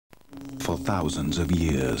For thousands of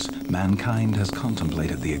years, mankind has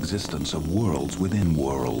contemplated the existence of worlds within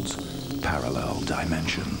worlds, parallel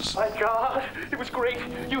dimensions. My God, it was great.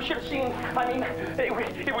 You should have seen. I mean,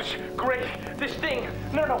 it was great. This thing,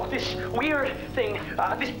 no, this weird thing,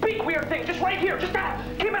 this big weird thing, just right here, just that,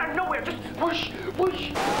 came out of nowhere, just whoosh,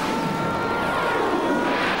 whoosh.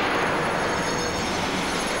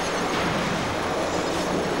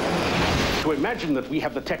 To imagine that we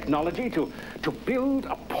have the technology to build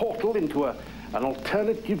a portal into an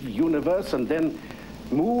alternative universe and then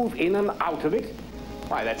move in and out of it,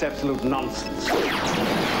 why, that's absolute nonsense.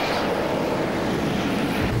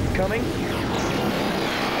 Coming?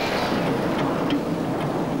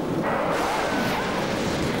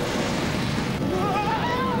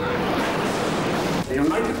 The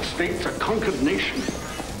United States, a conquered nation.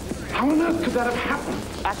 How on earth could that have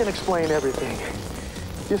happened? I can explain everything.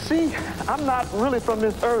 You see, I'm not really from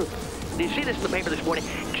this earth. You see this in the paper this morning?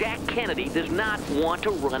 Jack Kennedy does not want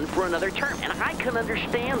to run for another term. And I can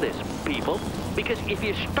understand this, people, because if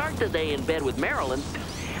you start the day in bed with Marilyn,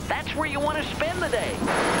 that's where you want to spend the day.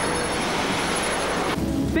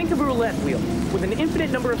 Think of a roulette wheel with an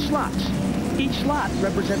infinite number of slots, each slot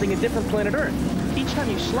representing a different planet Earth. Each time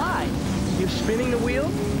you slide, you're spinning the wheel,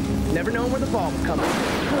 never knowing where the ball will come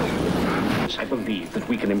from. I believe that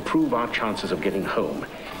we can improve our chances of getting home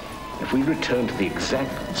if we return to the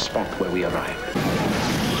exact spot where we arrived.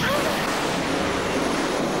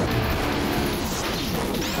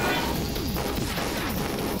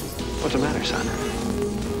 What's the matter, son?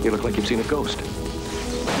 You look like you've seen a ghost.